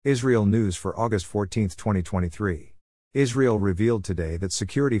Israel News for August 14, 2023. Israel revealed today that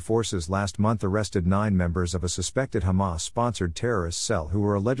security forces last month arrested 9 members of a suspected Hamas-sponsored terrorist cell who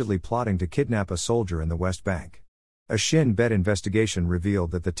were allegedly plotting to kidnap a soldier in the West Bank. A Shin Bet investigation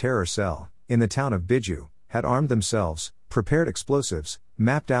revealed that the terror cell, in the town of Biju, had armed themselves, prepared explosives,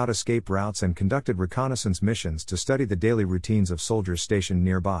 mapped out escape routes and conducted reconnaissance missions to study the daily routines of soldiers stationed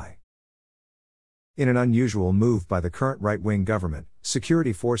nearby. In an unusual move by the current right-wing government,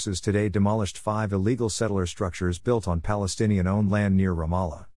 security forces today demolished 5 illegal settler structures built on Palestinian-owned land near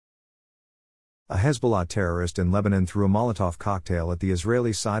Ramallah. A Hezbollah terrorist in Lebanon threw a Molotov cocktail at the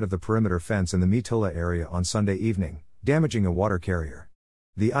Israeli side of the perimeter fence in the Metula area on Sunday evening, damaging a water carrier.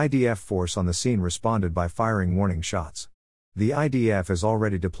 The IDF force on the scene responded by firing warning shots. The IDF has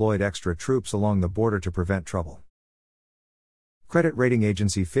already deployed extra troops along the border to prevent trouble. Credit rating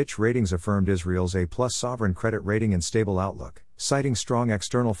agency Fitch Ratings affirmed Israel's A+ sovereign credit rating and stable outlook, citing strong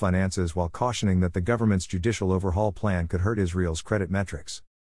external finances while cautioning that the government's judicial overhaul plan could hurt Israel's credit metrics.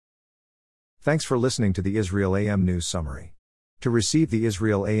 Thanks for listening to the Israel AM News Summary. To receive the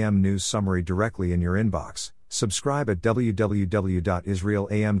Israel AM News Summary directly in your inbox, subscribe at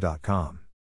www.israelam.com.